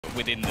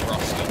within the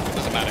roster.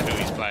 Doesn't matter who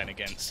he's playing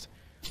against.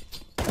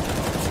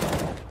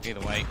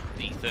 Either way,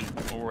 Ethan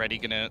already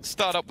going to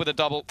start up with a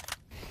double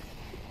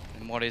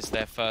in what is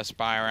their first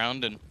buy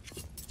round, and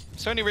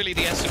it's only really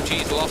the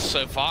SMG's lost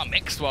so far.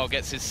 Mixwell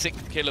gets his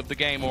 6th kill of the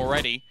game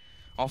already,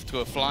 off to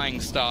a flying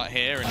start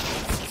here,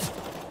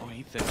 and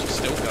Ethan is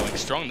still going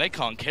strong. They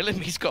can't kill him.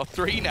 He's got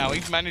 3 now.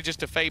 He manages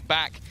to fade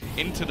back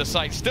into the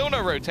site. Still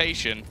no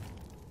rotation.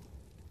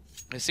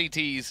 The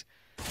CT's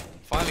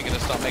finally going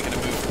to start making a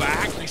move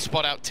back. They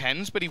spot out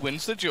 10s, but he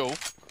wins the duel.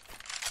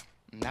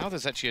 Now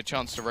there's actually a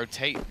chance to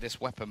rotate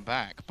this weapon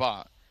back,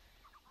 but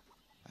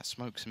that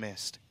smoke's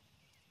missed.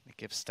 It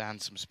gives Stan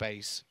some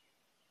space.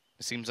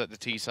 It seems like the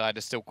T side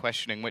is still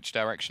questioning which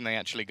direction they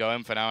actually go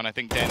in for now, and I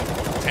think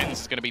 10s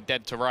is going to be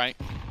dead to right.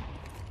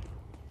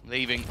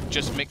 Leaving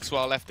just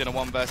Mixwell left in a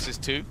 1 versus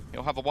 2.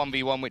 He'll have a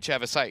 1v1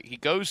 whichever site he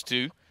goes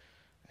to.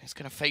 He's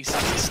going to face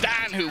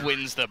Stan, who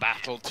wins the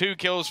battle. 2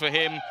 kills for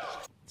him.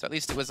 So at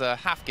least it was a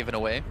half given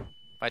away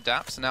by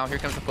Daps. And now here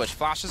comes the push.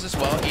 Flashes as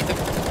well. Ethan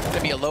going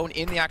to be alone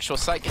in the actual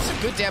site. Gets some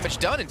good damage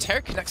done, and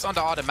Terry connects onto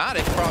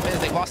automatic. Problem is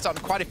they've lost out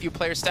on quite a few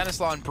players.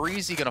 Stanislaw and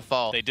Breezy going to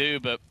fall. They do,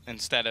 but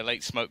instead a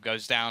late smoke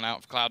goes down out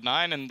of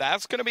Cloud9, and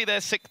that's going to be their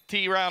 6th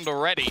T round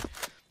already.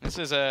 This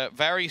is a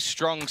very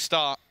strong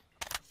start.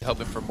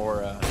 Hoping for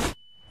more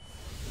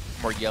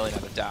yelling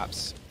out of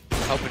Daps.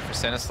 Hoping for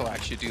Stanislaw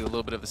actually do a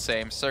little bit of the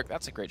same. Cirque,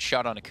 that's a great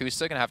shot on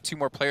Acoustic. Gonna have 2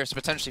 more players to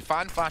potentially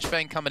find.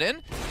 Flashbang coming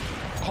in.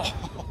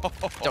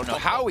 Don't know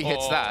how he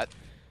hits that.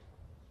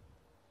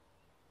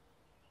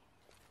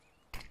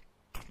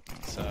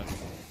 So,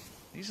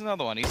 he's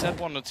another one. He's had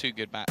 1 or 2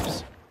 good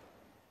maps.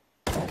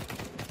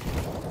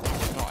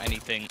 Not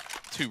anything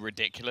too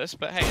ridiculous,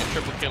 but hey, a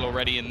triple kill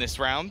already in this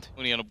round.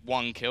 Only on a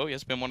 1 kill. He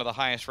has been one of the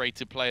highest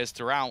rated players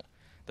throughout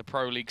the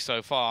Pro League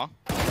so far.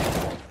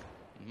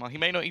 Well, he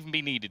may not even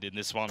be needed in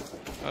this one.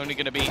 Only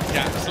going to be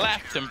Daps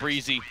left, and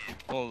Breezy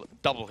will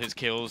double his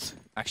kills.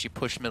 Actually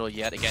push middle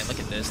yet again. Look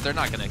at this. They're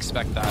not going to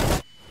expect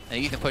that. And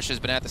Ethan pushes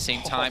Banana at the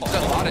same time. He's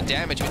got a lot of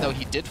damage, even though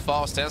he did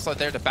fall. Stanislaw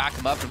there to back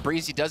him up, and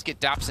Breezy does get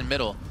Daps in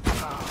middle.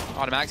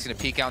 Automatic's going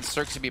to peek out, and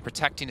Cirque's going to be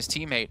protecting his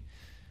teammate.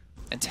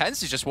 And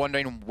Tens is just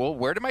wondering, well,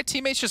 where did my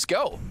teammates just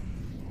go?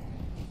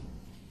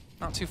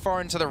 Not too far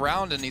into the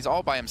round, and he's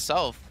all by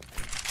himself.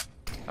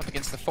 Up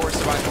against the 4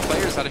 surviving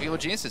players out of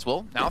ytbusinesscsgo.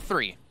 Well, now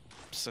 3.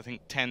 I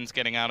think 10's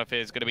getting out of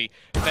here is going to be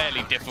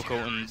fairly difficult,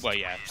 and, well,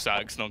 yeah,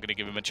 Cirque's not going to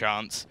give him a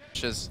chance.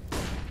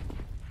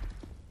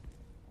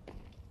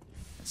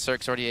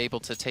 Cirque's already able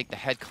to take the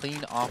head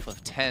clean off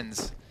of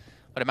 10's.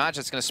 But imagine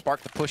it's going to spark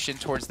the push in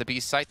towards the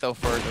B site, though,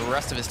 for the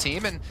rest of his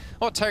team. And,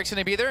 well, Tarek's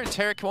going to be there, and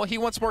Tarek, well, he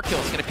wants more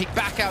kills. He's going to peek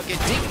back out, get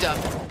dinked up.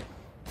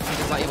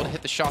 He's not able to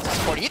hit the shots to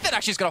support. Ethan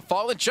actually is going to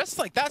fall, and just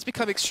like that, it's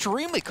become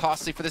extremely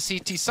costly for the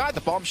CT side.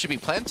 The bomb should be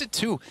planted,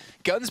 2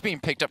 guns being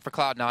picked up for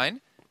Cloud9.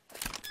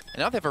 And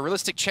now they have a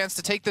realistic chance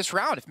to take this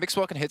round if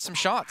Mixwell can hit some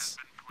shots.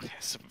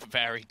 Some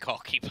very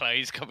cocky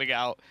plays coming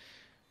out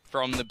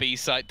from the B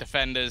site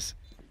defenders.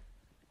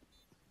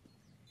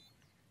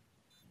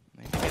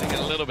 They're getting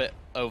a little bit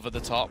over the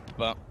top,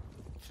 but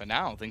for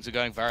now, things are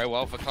going very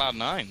well for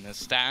Cloud9. There's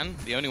Stan,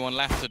 the only one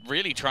left to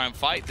really try and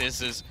fight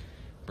this, as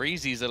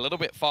Breezy's a little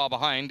bit far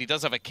behind. He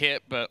does have a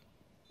kit, but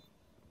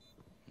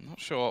I'm not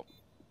sure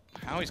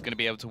how he's going to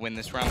be able to win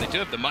this round. They do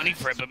have the money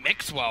for it, but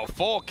Mixwell,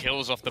 4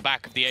 kills off the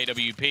back of the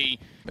AWP.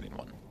 But in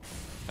 1.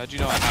 How'd you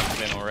know I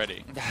haven't been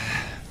already? I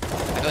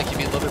feel like you'd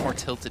be a little bit more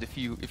tilted if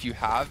you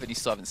have, and you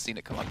still haven't seen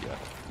it come up yet.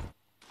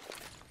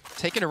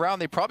 Taking a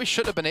round they probably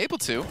should have been able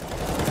to.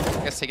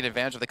 I guess taking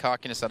advantage of the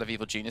cockiness out of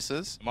Evil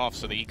Geniuses. Off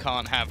so that he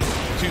can't have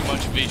too much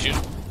vision.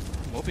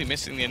 We'll be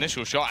missing the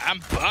initial shot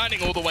and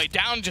burning all the way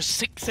down, just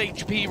 6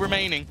 HP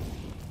remaining.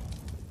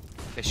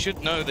 They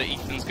should know that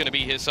Ethan's going to be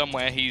here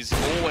somewhere. He's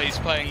always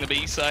playing the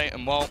B site,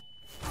 and well,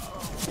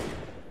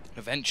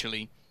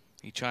 eventually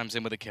he chimes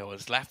in with a kill.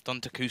 It's left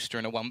onto Kuster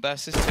in a 1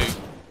 versus 2.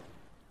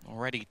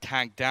 Already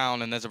tagged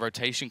down, and there's a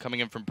rotation coming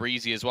in from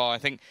Breezy as well. I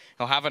think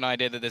he'll have an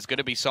idea that there's going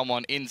to be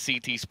someone in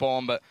CT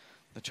spawn, but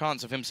the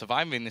chance of him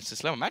surviving this is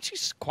slim. I'm actually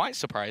quite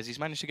surprised he's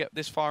managed to get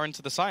this far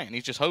into the site, and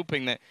he's just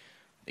hoping that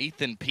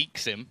Ethan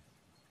peeks him.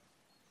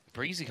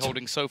 Breezy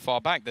holding so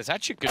far back. There's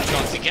actually a good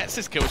chance he gets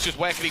this kill. It's just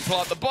where can he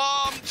plant the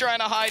bomb? Trying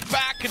to hide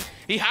back, and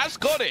he has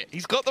got it.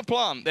 He's got the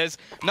plant. There's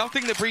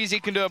nothing that Breezy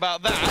can do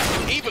about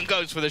that. Even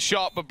goes for the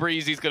shot, but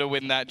Breezy's going to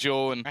win that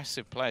duel. And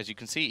massive players. You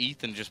can see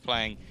Ethan just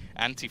playing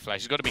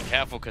anti-flash. He's got to be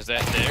careful because there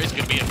is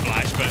going to be a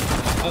flash, but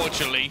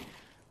unfortunately,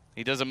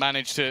 he doesn't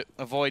manage to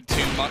avoid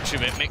too much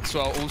of it.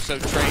 Mixwell also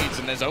trades,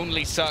 and there's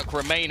only Cirque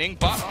remaining,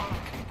 but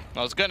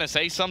I was going to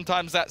say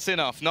sometimes that's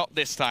enough. Not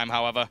this time,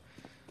 however.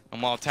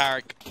 And while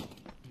Tarek,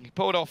 he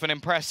pulled off an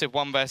impressive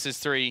 1 versus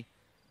 3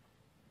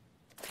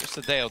 just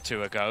a day or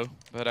 2 ago,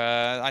 but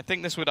I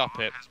think this would up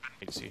it.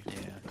 Yeah.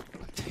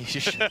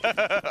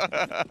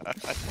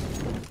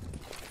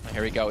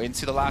 Here we go,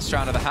 into the last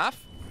round of the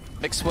half.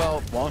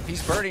 Mixwell, well,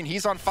 he's burning,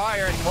 he's on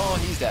fire, and well,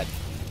 he's dead.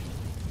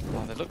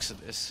 Well, the looks of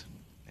this,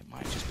 it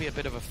might just be a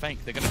bit of a fake.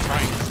 They're going to try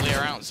and clear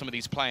out some of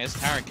these players.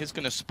 Tarek is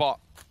going to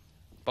spot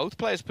Both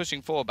players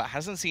pushing forward, but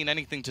hasn't seen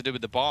anything to do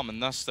with the bomb,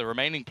 and thus the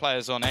remaining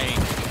players on A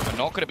are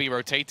not going to be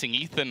rotating.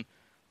 Ethan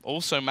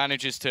also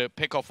manages to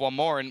pick off one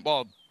more, and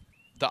well,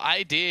 the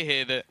idea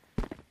here that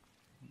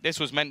this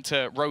was meant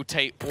to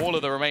rotate all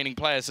of the remaining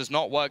players has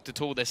not worked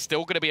at all. There's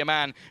still going to be a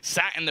man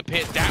sat in the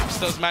pit. Daps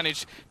does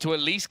manage to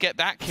at least get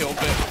that kill,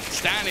 but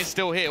Stan is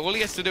still here. All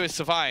he has to do is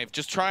survive.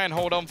 Just try and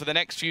hold on for the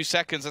next few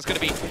seconds. That's going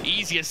to be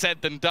easier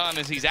said than done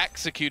as he's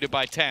executed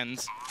by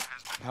TenZ.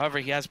 However,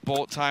 he has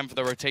bought time for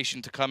the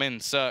rotation to come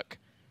in. Cirque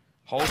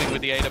holding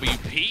with the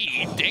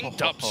AWP,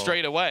 dinked up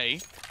straight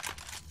away.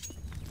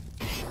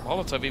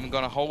 Molotov even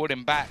going to hold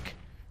him back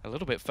a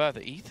little bit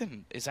further.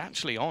 Ethan is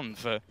actually on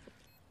for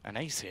an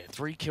ace here.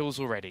 3 kills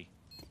already.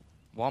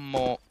 One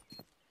more.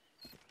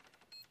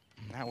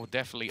 And that will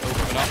definitely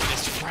open up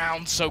this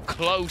round. So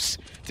close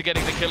to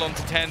getting the kill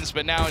onto TenZ,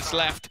 but now it's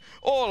left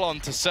all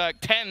onto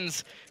Cirque.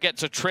 TenZ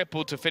gets a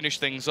triple to finish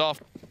things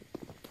off.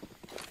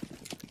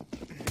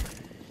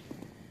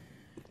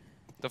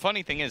 The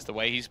funny thing is, the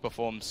way he's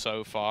performed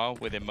so far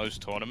within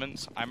most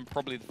tournaments, I'm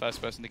probably the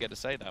first person to get to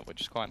say that, which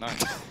is quite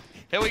nice.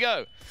 Here we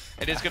go.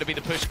 It is going to be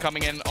the push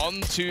coming in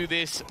onto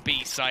this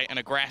B site. An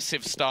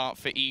aggressive start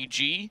for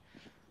EG.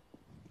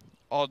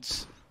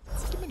 Odds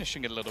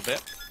diminishing a little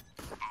bit.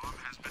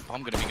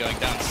 I'm going to be going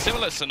down.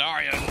 Similar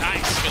scenario.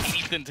 Nice for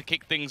Ethan to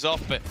kick things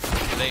off, but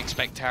they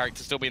expect Tarek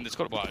to still be in the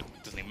squad. Well, it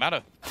doesn't even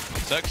matter.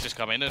 Cirque's just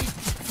come in and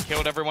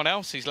killed everyone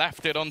else. He's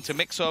left it onto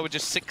Mixer with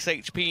just 6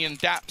 HP and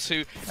Daps,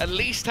 who at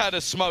least had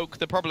a smoke.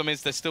 The problem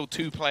is there's still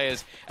 2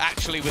 players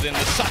actually within the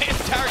site.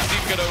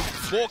 Tarek's even going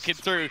to walk it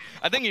through.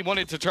 I think he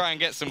wanted to try and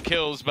get some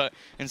kills, but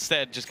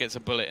instead just gets a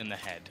bullet in the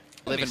head.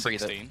 Live and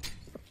breathe it.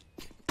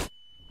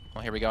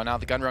 Well, here we go. Now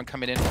the gun run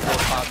coming in for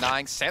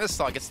Cloud9.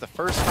 Stanislaw gets the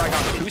first frag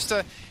on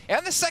Kusta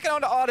and the second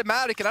onto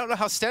Automatic. And I don't know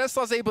how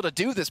Stanislaw's able to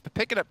do this, but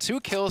picking up 2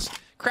 kills,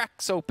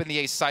 cracks open the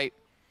A site.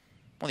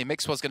 Only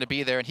Mix was going to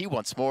be there, and he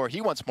wants more. He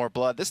wants more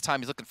blood. This time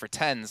he's looking for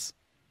TenZ.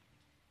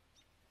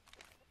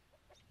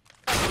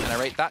 And I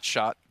rate that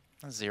shot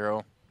a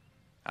 0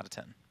 out of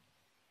 10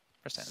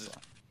 for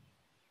Stanislaw.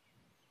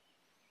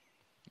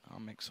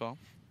 Mixwell.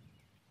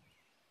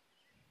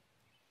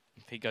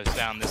 If he goes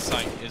down, this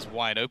site is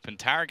wide open.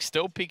 Tarek's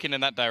still peeking in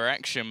that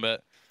direction,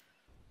 but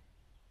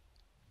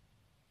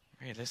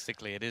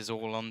realistically, it is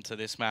all onto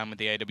this man with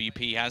the AWP.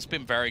 He has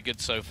been very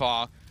good so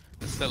far.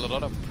 There's still a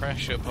lot of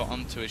pressure put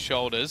onto his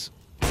shoulders.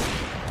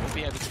 We'll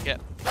be able to get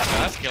the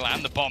first kill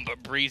and the bomb,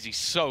 but Breezy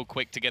so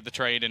quick to get the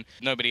trade, and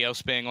nobody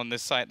else being on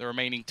this site. The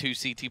remaining 2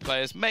 CT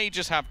players may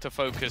just have to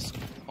focus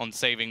on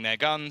saving their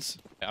guns.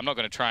 I'm not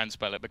going to try and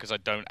spell it because I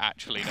don't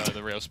actually know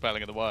the real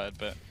spelling of the word,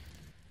 but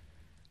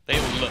they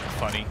all look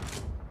funny.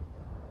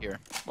 Here.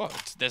 Well,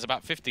 there's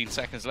about 15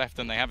 seconds left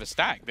and they have a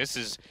stack. This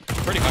is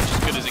pretty much as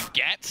good as it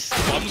gets.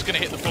 The bomb's going to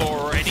hit the floor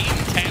already, and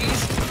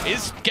TenZ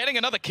is getting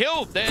another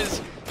kill.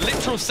 There's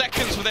literal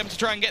seconds for them to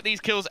try and get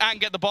these kills and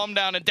get the bomb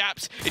down, and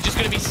Daps is just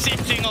going to be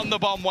sitting on the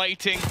bomb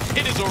waiting.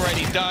 It is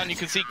already done. You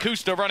can see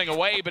Kusta running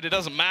away, but it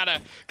doesn't matter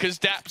because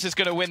Daps is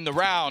going to win the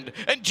round,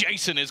 and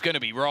Jason is going to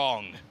be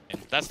wrong.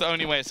 That's the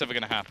only way it's ever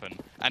going to happen.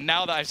 And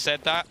now that I've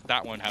said that,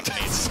 that won't happen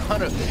either.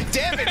 Son of...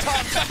 Damn it,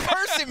 Tom, stop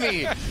cursing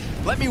me!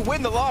 Let me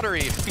win the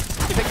lottery.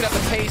 Picking up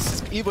the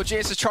pace. Evil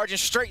Genius is charging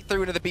straight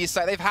through into the B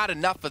side. They've had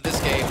enough of this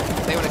game.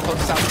 They want to close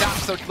this out.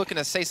 Daps, though, looking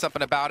to say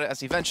something about it as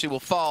he eventually will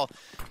fall,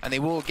 and they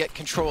will get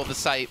control of the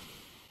site.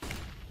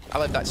 I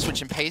like that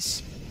switch in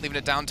pace, leaving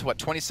it down to, what,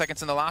 20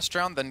 seconds in the last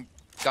round, then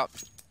got...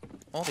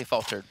 Well, they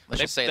faltered.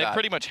 Let's just say that. They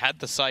pretty much had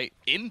the site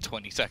in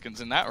 20 seconds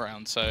in that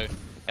round, so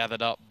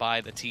gathered up by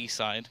the T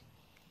side.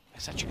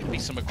 There's actually going to be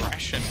some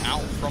aggression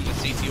out from the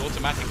CT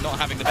Automatic, not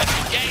having the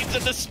best games,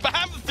 and the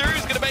spam through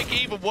is going to make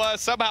it even worse.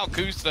 Somehow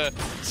Kusta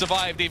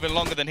survived even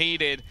longer than he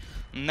did.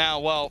 Now,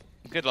 well,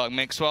 good luck,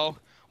 Mixwell.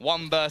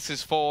 1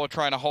 versus 4,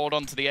 trying to hold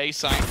on to the A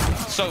site.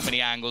 So many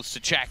angles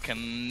to check,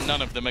 and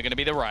none of them are going to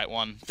be the right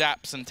one.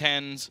 Daps and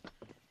TenZ,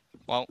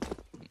 well,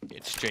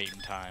 it's dream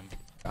time.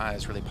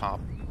 Eyes really pop.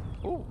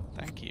 Ooh,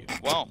 thank you.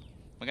 Well,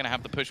 we're going to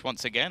have the push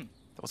once again.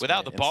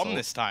 Without the bomb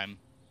this time.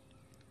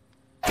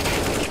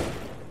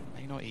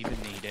 May not even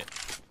need it.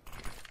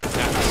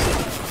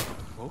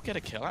 We'll get a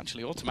kill.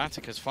 Actually,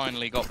 Automatic has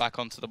finally got back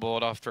onto the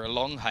board after a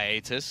long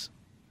hiatus.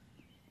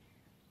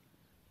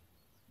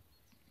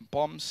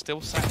 Bomb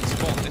still sat in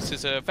spawn. This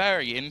is a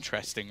very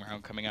interesting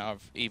round coming out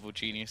of Evil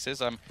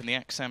Geniuses. In the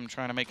XM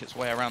trying to make its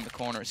way around the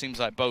corner. It seems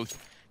like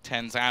both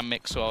TenZ and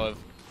Mixwell have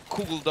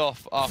cooled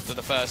off after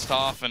the first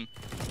half, and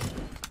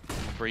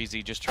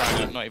Breezy just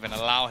trying to not even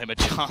allow him a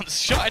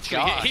chance.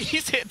 Actually,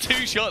 he's hit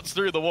 2 shots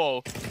through the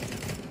wall.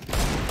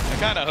 I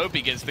kind of hope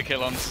he gets the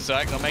kill on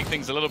Cirque. That'll make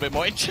things a little bit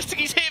more interesting.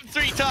 He's hit him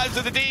 3 times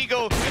with the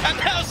Deagle, and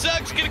now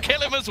Cirque's going to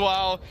kill him as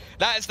well.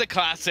 That is the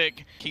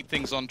classic. Keep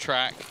things on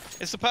track.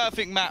 It's the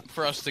perfect map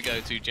for us to go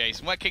to,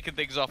 Jason. We're kicking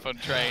things off on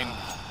train.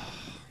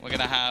 We're going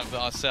to have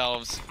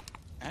ourselves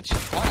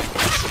actually quite a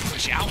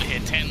push out here.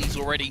 TenZ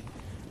already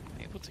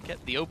able to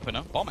get the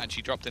opener. Bomb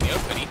actually dropped in the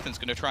open. Ethan's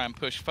going to try and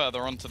push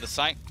further onto the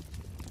site.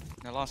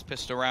 In the last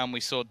pistol round, we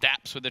saw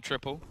Daps with the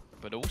triple,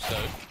 but also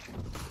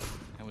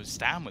there was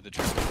Stan with the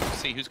triple. We'll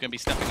see who's going to be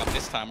stepping up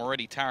this time.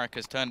 Already Tarek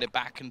has turned it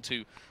back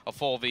into a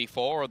 4v4,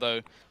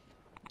 although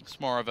it's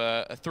more of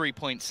a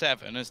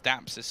 3.7 as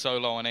Daps is so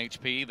low on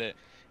HP that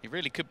he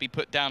really could be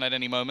put down at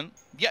any moment.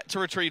 Yet to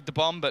retrieve the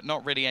bomb, but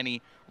not really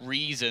any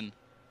reason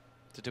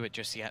to do it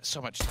just yet.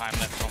 So much time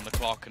left on the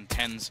clock, and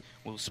Tens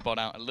will spot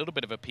out a little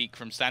bit of a peek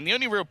from Stan. The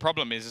only real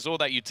problem is all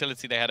that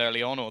utility they had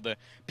early on, or the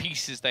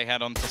pieces they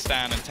had onto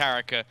Stan and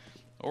Tarek are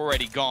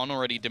already gone,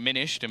 already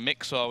diminished, and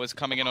Mixwell was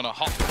coming in on a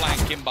hot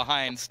flank in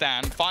behind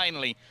Stan.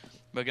 Finally,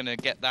 we're going to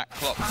get that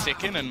clock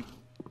ticking, and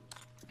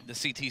the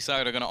CT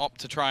side are going to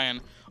opt to try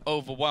and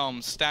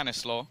overwhelm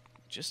Stanislaw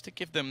just to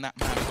give them that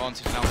man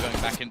advantage now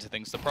going back into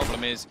things. The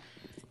problem is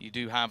you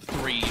do have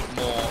 3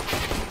 more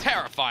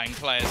terrifying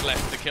players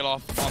left to kill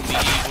off on the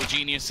evil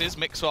geniuses.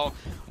 Mixwell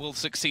will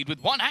succeed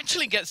with 1,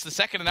 actually gets the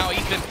second, and now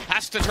Ethan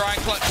has to try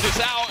and clutch this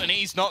out, and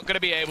he's not going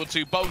to be able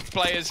to. Both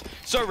players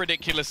so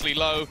ridiculously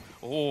low.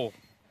 Oh,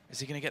 is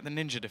he going to get the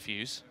ninja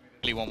defuse?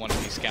 Really want one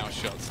of these scout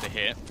shots to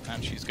hit,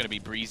 and she's going to be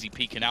Breezy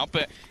peeking out,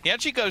 but he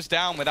actually goes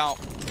down without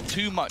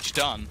too much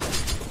done.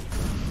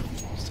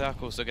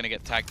 Circles are going to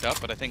get tagged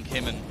up, but I think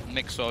him and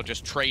Mixwell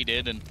just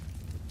traded, and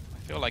I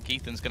feel like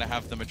Ethan's going to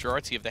have the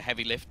majority of the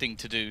heavy lifting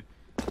to do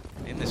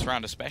in this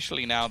round,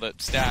 especially now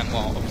that Stan,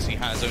 well, obviously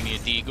has only a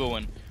deagle,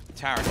 and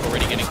Tarek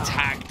already getting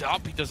tagged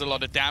up. He does a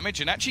lot of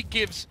damage and actually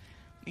gives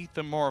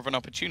Ethan more of an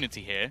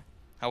opportunity here.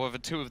 However,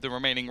 2 of the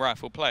remaining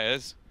rifle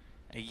players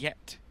are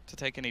yet to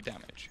take any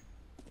damage.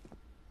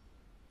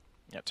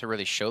 Yet to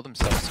really show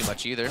themselves too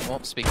much either.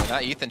 Well, speaking of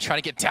that, Ethan trying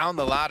to get down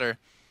the ladder.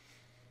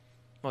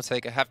 Will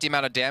take a hefty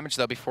amount of damage,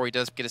 though, before he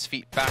does get his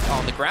feet back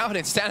on the ground.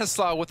 And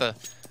Stanislaw with a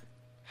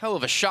hell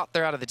of a shot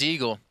there out of the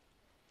deagle.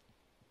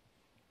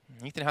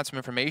 Ethan had some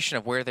information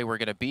of where they were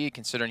going to be,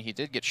 considering he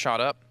did get shot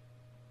up.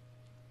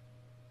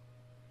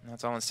 And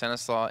that's all in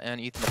Stanislaw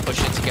and Ethan to push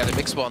it together.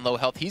 Mixwell on low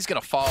health. He's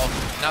going to fall.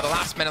 Now the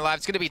last man alive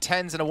is going to be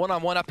Tens and a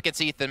one-on-one up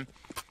against Ethan.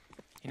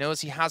 He knows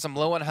he has him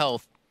low on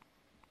health.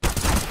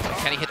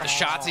 Can he hit the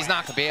shots? He's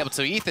not going to be able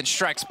to. Ethan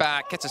strikes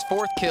back, gets his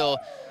 4th kill.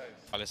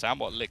 And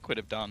what Liquid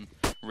have done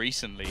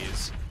recently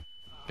is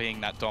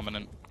being that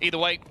dominant. Either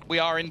way, we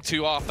are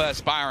into our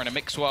first Byron, and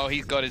Mixwell,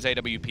 he's got his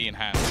AWP in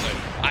hand, so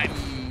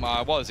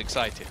I was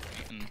excited.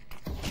 And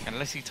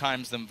unless he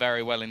times them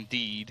very well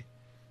indeed,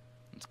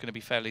 it's going to be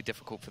fairly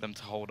difficult for them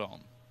to hold on.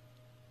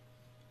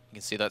 You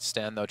can see that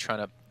Stan, though, trying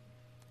to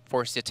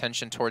force the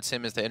attention towards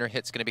him as the inner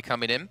hit's going to be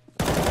coming in.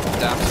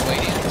 Daps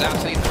waiting.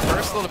 Daps leading the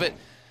first, a little bit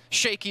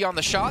shaky on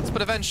the shots,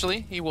 but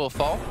eventually he will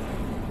fall.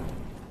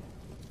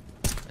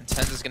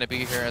 Tens is going to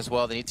be here as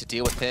well. They need to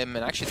deal with him.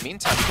 And actually, in the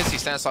meantime, because he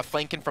stands off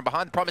flanking from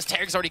behind, the problem is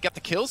Tarek's already got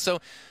the kill, so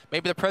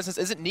maybe the presence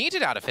isn't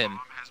needed out of him.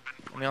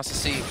 And we also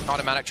see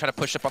Automatic trying to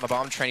push up on the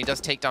bomb train. He does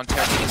take down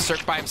Tarek. He gets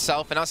circled by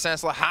himself, and now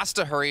Stanislaw has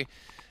to hurry. And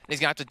he's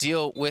going to have to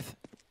deal with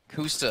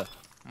Kusta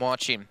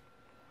watching.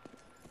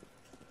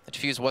 The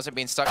defuse wasn't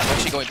being stuck.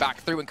 Eventually going back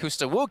through, and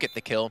Kusta will get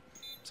the kill.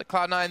 So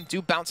Cloud9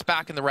 do bounce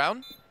back in the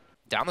round.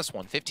 Down this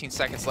one, 15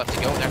 seconds left to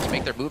go, and they have to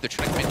make their move. They're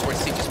trying to come in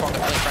towards CT spawn.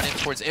 They're running in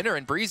towards inner,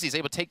 and Breezy's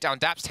able to take down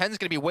Daps. 10's going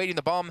to be waiting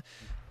the bomb.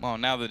 Well,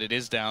 now that it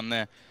is down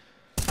there,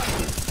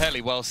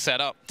 fairly well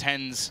set up.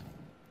 10's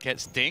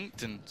gets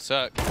dinked, and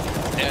Cirque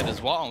dead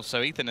as well.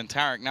 So Ethan and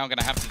Tarek now going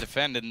to have to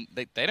defend, and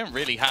they don't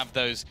really have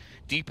those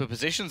deeper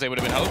positions they would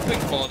have been hoping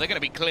for. They're going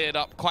to be cleared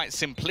up quite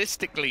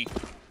simplistically.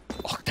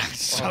 Oh, that's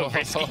so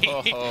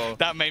risky.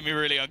 That made me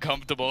really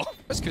uncomfortable.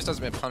 Kusta has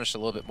been punished a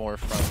little bit more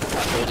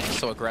from building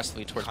so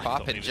aggressively towards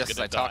Poppin, just as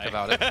I talk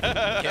about it.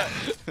 Yeah.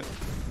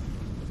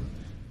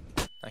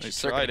 Actually,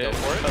 Cirque go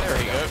for it. There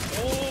we go.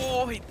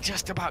 Oh, he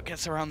just about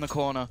gets around the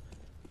corner.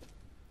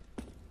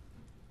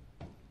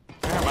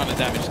 Fair amount of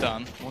damage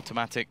done.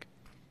 Automatic.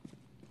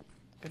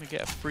 Gonna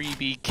get a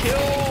freebie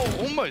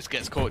kill. Almost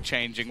gets caught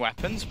changing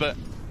weapons, but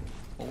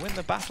will win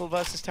the battle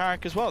versus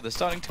Tarek as well. They're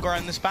starting to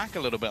grind this back a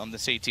little bit on the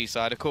CT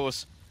side. Of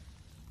course,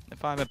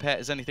 if I'm a pet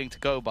is anything to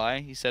go by,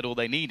 he said all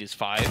they need is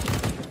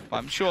 5. But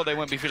I'm sure they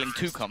won't be feeling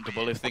too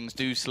comfortable if things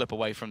do slip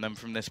away from them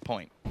from this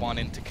point. 1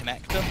 in to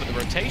connect them, but the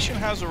rotation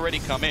has already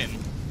come in.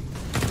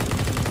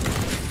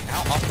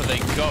 Now up they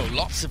go.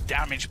 Lots of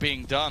damage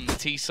being done. The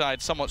T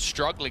side somewhat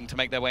struggling to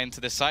make their way into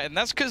this site, and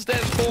that's because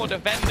there's 4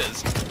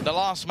 defenders. The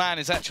last man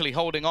is actually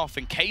holding off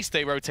in case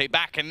they rotate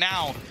back, and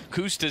now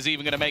Kusta's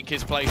even going to make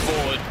his play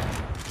forward.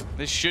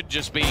 This should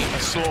just be a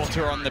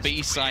slaughter on the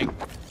B site.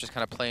 Just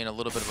kind of playing a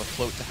little bit of a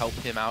float to help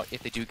him out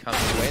if they do come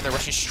his way. They're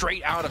rushing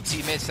straight out of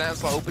teammates.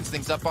 Stanislaw opens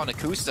things up on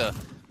Kusta.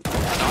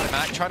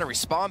 Automatic trying to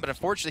respond, but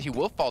unfortunately he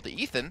will fall to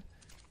Ethan.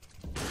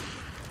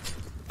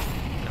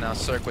 And now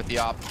Cirque with the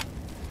op.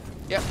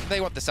 Yep,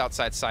 they want this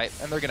outside site,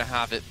 and they're going to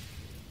have it.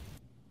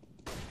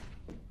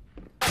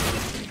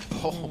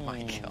 Oh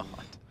my god.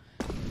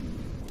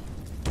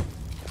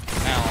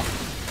 Now,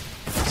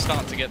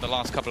 start to get the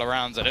last couple of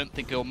rounds. I don't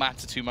think it'll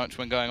matter too much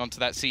when going onto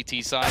that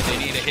CT side. They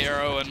need a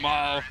hero, and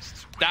well,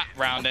 that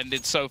round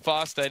ended so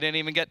fast they didn't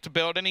even get to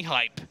build any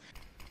hype.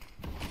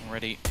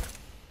 Already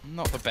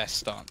not the best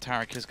start.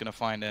 Tarek is going to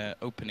find an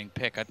opening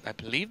pick. I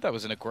believe that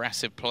was an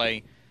aggressive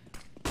play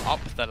up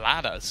the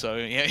ladder. So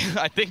yeah,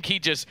 I think he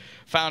just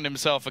found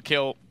himself a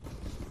kill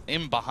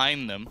in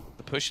behind them.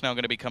 The push now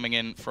going to be coming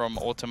in from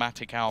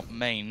automatic out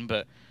main,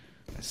 but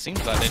it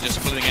seems like they're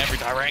just splitting every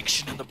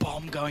direction, and the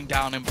bomb going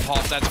down in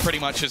pop. That's pretty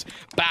much as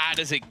bad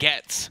as it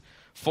gets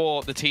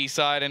for the T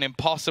side. An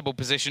impossible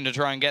position to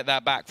try and get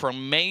that back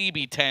from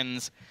maybe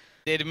TenZ.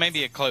 It may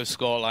be a close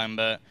scoreline,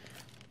 but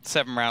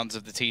 7 rounds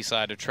of the T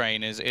side of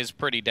Train is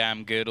pretty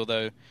damn good,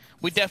 although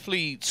we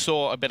definitely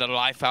saw a bit of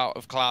life out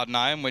of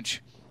Cloud9,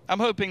 which I'm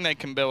hoping they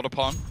can build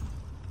upon.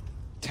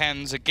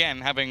 TenZ,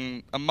 again,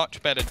 having a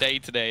much better day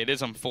today. It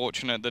is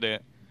unfortunate that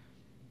it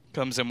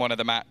comes in one of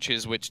the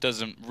matches which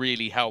doesn't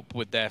really help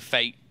with their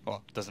fate.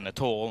 Well, doesn't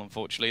at all,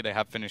 unfortunately. They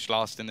have finished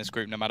last in this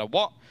group no matter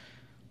what.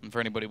 And for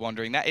anybody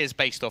wondering, that is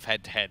based off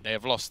head-to-head. They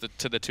have lost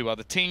to the 2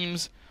 other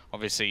teams.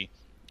 Obviously,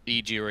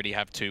 EG already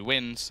have 2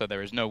 wins, so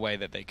there is no way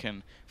that they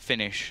can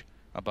finish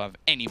above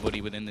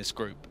anybody within this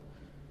group.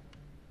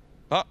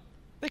 But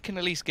they can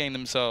at least gain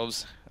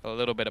themselves a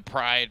little bit of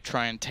pride,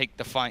 try and take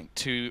the fight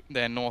to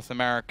their North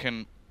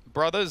American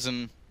brothers,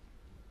 and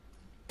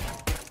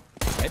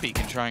maybe he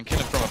can try and kill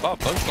him from above.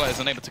 Both players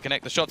unable to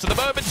connect the shots at the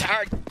moment.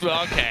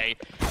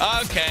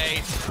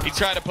 Okay. He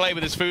tried to play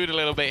with his food a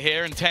little bit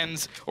here, and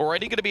TenZ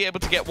already going to be able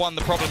to get one.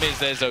 The problem is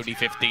there's only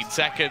 15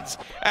 seconds,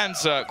 and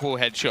Zerk will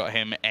headshot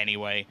him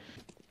anyway.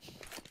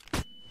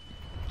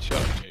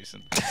 Shut up,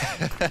 Jason.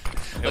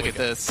 Look at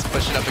this,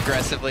 pushing up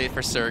aggressively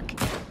for Zerk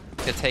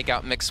to take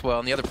out Mixwell,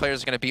 and the other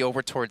players are going to be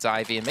over towards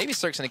Ivy, and maybe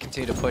Zerk's going to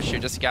continue to push here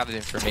just to gather the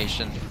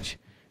information.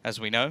 As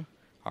we know,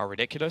 are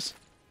ridiculous.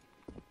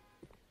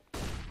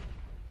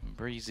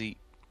 Breezy,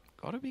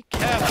 gotta be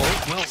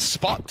careful. Will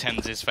spot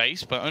TenZ's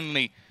face, but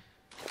only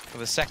for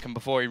the second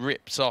before he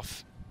rips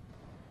off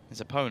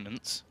his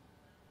opponents.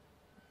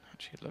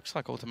 Actually, it looks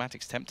like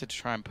Automatic's tempted to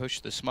try and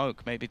push the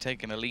smoke, maybe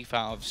taking a leaf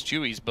out of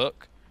Stewie's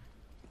book.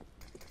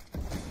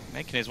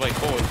 Making his way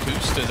forward.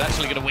 Booster's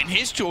actually going to win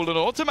his duel, and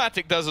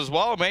Automatic does as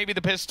well. Maybe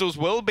the pistols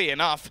will be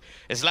enough.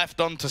 It's left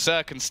on to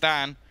Zerk and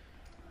Stan.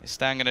 Is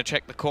Stan going to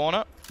check the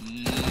corner?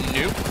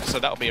 Nope. So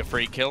that'll be a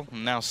free kill.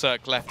 And now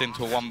Zerk left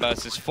into a 1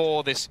 versus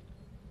 4. This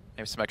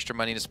maybe some extra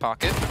money in his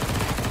pocket.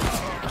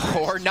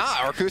 Or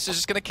not. Or Kusa's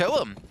just going to kill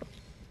him.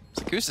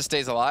 So Kusa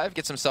stays alive,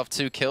 gets himself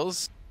 2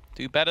 kills.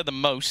 Do better than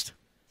most.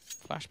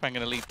 Flashbang going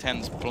to leave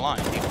TenZ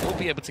blind. He will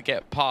be able to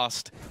get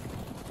past.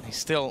 He's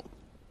still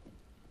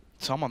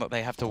someone that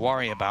they have to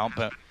worry about,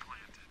 but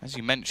as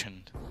you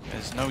mentioned,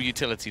 there's no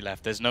utility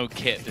left, there's no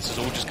kit. This is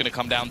all just going to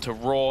come down to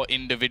raw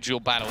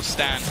individual battles.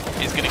 Stan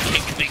is going to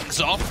kick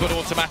things off, but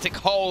Automatic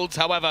holds.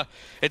 However,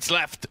 it's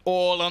left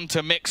all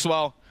onto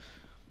Mixwell,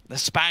 the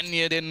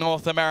Spaniard in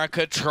North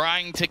America,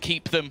 trying to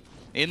keep them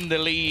in the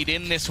lead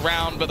in this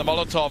round, but the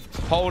Molotov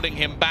holding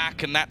him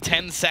back, and that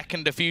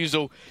 10-second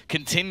defusal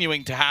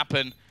continuing to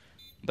happen.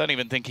 Don't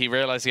even think he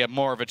realized he had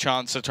more of a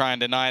chance to try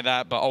and deny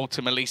that, but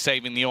ultimately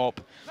saving the AWP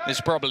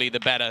is probably the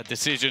better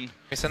decision.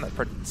 Can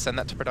we send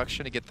that to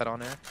production to get that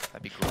on air?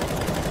 That'd be great.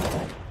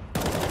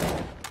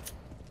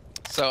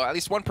 So at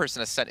least one person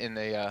has sent in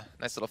a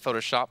nice little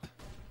Photoshop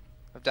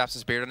of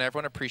Daps' beard on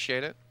everyone.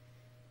 Appreciate it.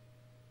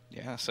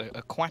 Yeah, so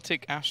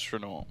Aquatic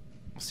Astronaut.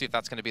 We'll see if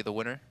that's going to be the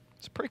winner.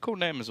 It's a pretty cool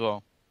name as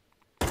well.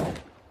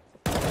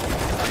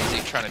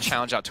 Trying to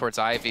challenge out towards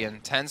Ivy,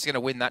 and TenZ going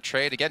to win that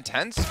trade. Again,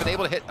 TenZ has been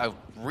able to hit a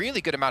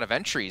really good amount of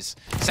entries.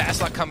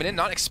 Saslock coming in,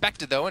 not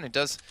expected though, and it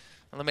does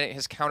eliminate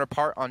his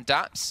counterpart on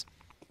Daps.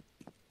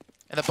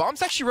 And the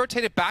bomb's actually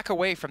rotated back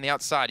away from the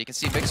outside. You can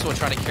see Mixwell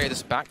trying to carry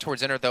this back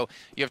towards inner, though.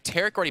 You have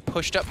Tarek already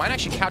pushed up. Might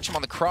actually catch him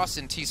on the cross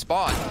in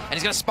T-spawn. And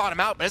he's going to spot him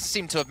out, but it doesn't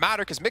seem to have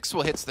mattered because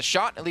Mixwell hits the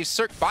shot and leaves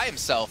Zerk by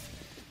himself.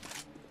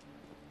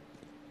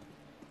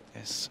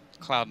 Yes,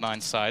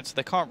 Cloud9 side, so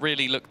they can't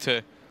really look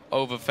to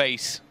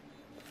overface.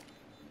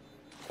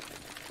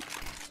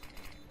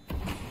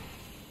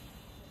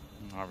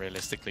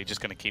 Realistically,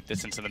 just going to keep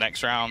this into the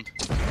next round.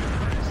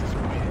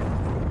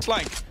 It's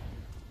like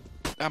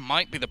that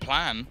might be the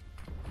plan.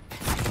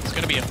 It's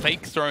going to be a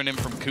fake thrown in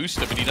from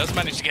Kusta, but he does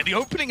manage to get the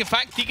opening. In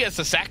fact, he gets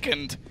a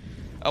second.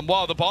 And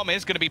while the bomb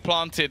is going to be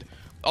planted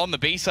on the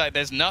B side,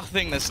 there's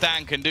nothing that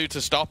Stan can do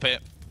to stop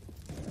it.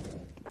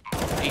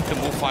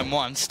 Ethan will find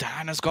one.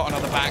 Stan has got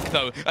another back,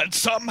 though. And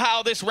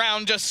somehow this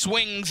round just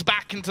swings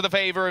back into the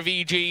favor of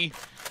EG.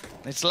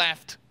 It's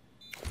left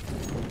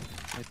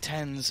with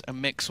TenZ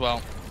and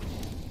Mixwell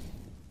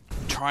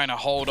trying to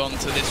hold on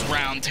to this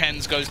round.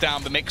 TenZ goes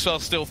down, but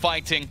Mixwell's still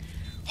fighting,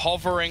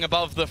 hovering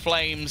above the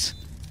flames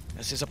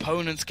as his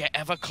opponents get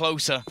ever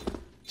closer,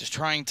 just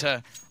trying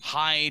to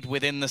hide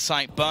within the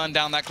site, burn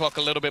down that clock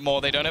a little bit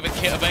more. They don't have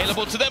a kit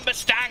available to them, but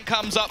Stan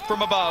comes up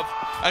from above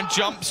and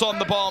jumps on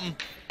the bomb.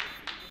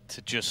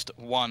 To just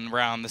 1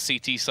 round, the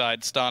CT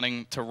side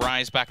starting to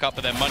rise back up,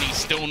 but their money's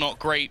still not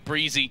great.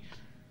 Breezy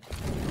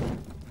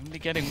only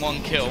getting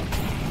 1 kill.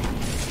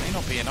 May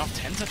not be enough.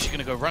 TenZ actually going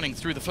to go running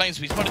through the flames,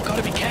 but he's got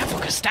to be careful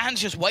because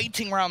Stan's just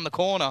waiting around the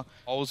corner.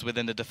 Holes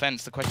within the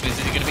defense. The question is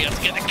he going to be able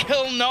to get the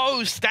kill?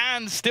 No,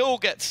 Stan still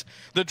gets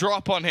the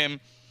drop on him,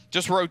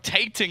 just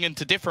rotating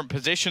into different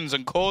positions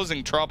and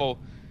causing trouble.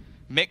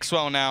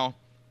 Mixwell now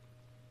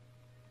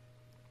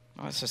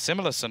Oh, it's a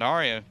similar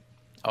scenario.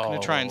 Gonna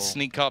try and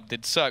sneak up.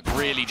 Did Cirque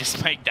really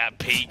just make that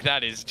peek?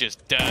 That is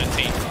just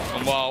dirty.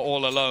 And while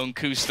all alone,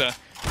 Kusta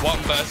 1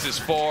 versus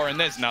 4, and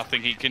there's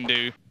nothing he can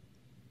do.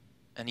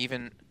 And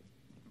even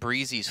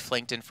Breezy's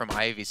flanked in from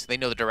Ivy, so they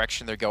know the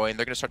direction they're going.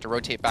 They're going to start to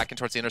rotate back in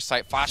towards the inner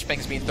site.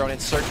 Flashbang's being thrown in.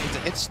 Cirque needs to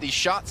hit these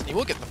shots, and he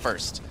will get the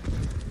first.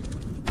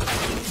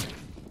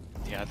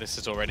 Yeah, this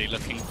is already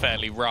looking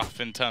fairly rough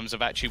in terms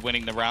of actually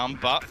winning the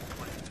round, but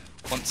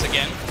once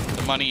again,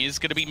 the money is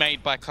going to be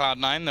made by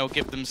Cloud9. They'll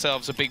give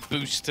themselves a big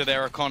boost to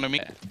their economy.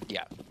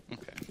 Yeah.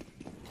 Okay.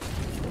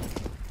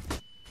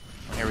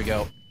 Here we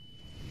go.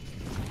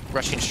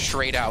 Rushing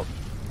straight out.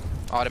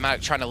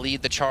 Automatic trying to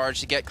lead the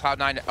charge to get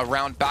Cloud9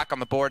 around back on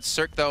the board.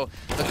 Cirque, though,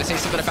 looking to say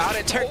something about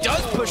it. Tarek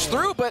does push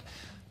through, but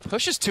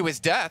pushes to his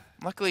death.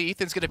 Luckily,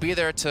 Ethan's going to be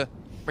there to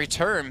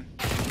return.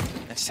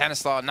 And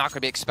Stanislaw not going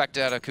to be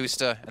expected out of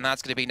Kusta, and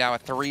that's going to be now a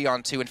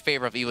 3-on-2 in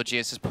favor of Evil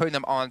Geniuses, putting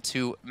them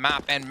onto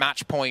map and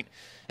match point.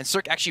 And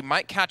Cirque actually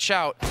might catch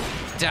out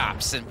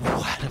Daps, and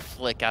what a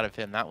flick out of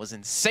him. That was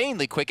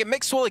insanely quick. And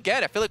Mixwell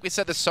again, I feel like we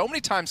said this so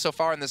many times so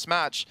far in this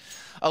match,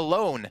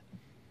 alone,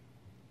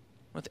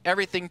 with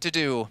everything to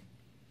do.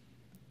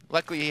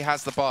 Luckily, he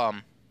has the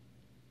bomb,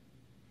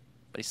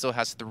 but he still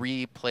has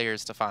 3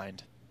 players to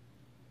find.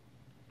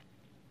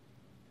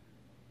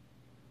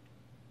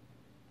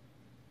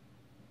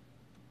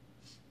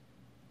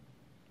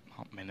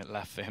 Minute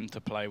left for him to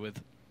play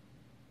with.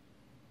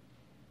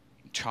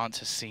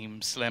 Chances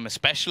seem slim,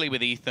 especially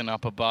with Ethan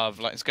up above.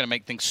 Like, it's going to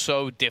make things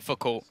so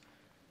difficult.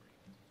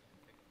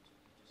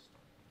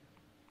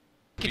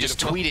 You can just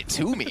tweet it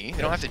to me.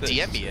 You don't have to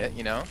DM me it,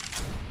 you know?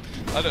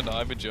 I don't know.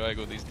 I'm enjoying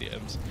all these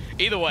DMs.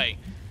 Either way,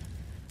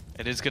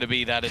 it is going to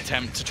be that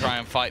attempt to try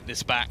and fight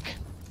this back.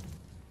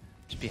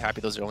 Just be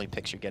happy those are the only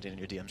pics you're getting in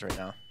your DMs right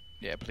now.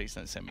 Yeah, please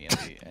don't send me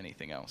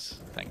anything else.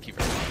 Thank you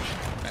very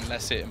much.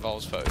 Unless it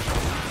involves photos.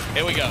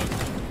 Here we go.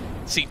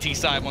 CT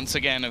side once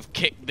again have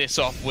kicked this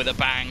off with a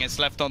bang. It's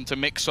left onto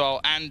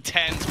Mixwell and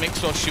TenZ.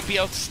 Mixwell should be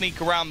able to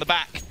sneak around the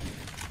back.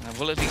 And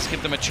will at least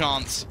give them a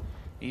chance.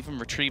 Even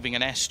retrieving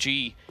an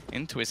SG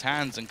into his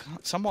hands and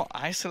somewhat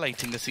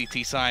isolating the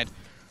CT side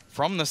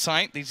from the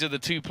site. These are the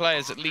 2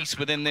 players, at least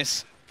within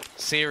this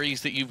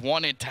series, that you've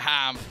wanted to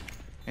have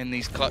in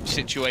these clutch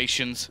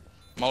situations.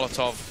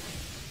 Molotov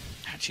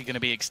actually going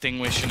to be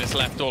extinguished, and it's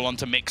left all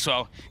onto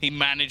Mixwell. He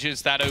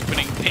manages that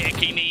opening pick.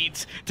 He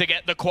needs to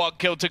get the quad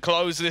kill to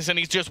close this, and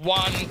he's just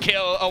 1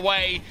 kill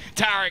away.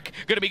 Tarek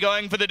going to be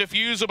going for the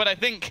diffuser, but I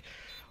think,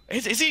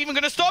 is he even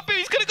going to stop him?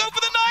 He's going to go for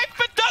the knife,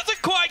 but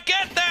doesn't quite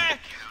get there.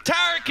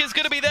 Tarek is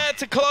going to be there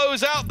to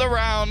close out the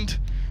round,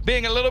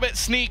 being a little bit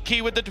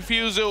sneaky with the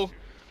diffusal.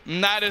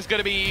 And that is going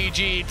to be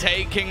EG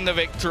taking the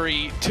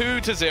victory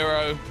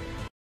 2-0.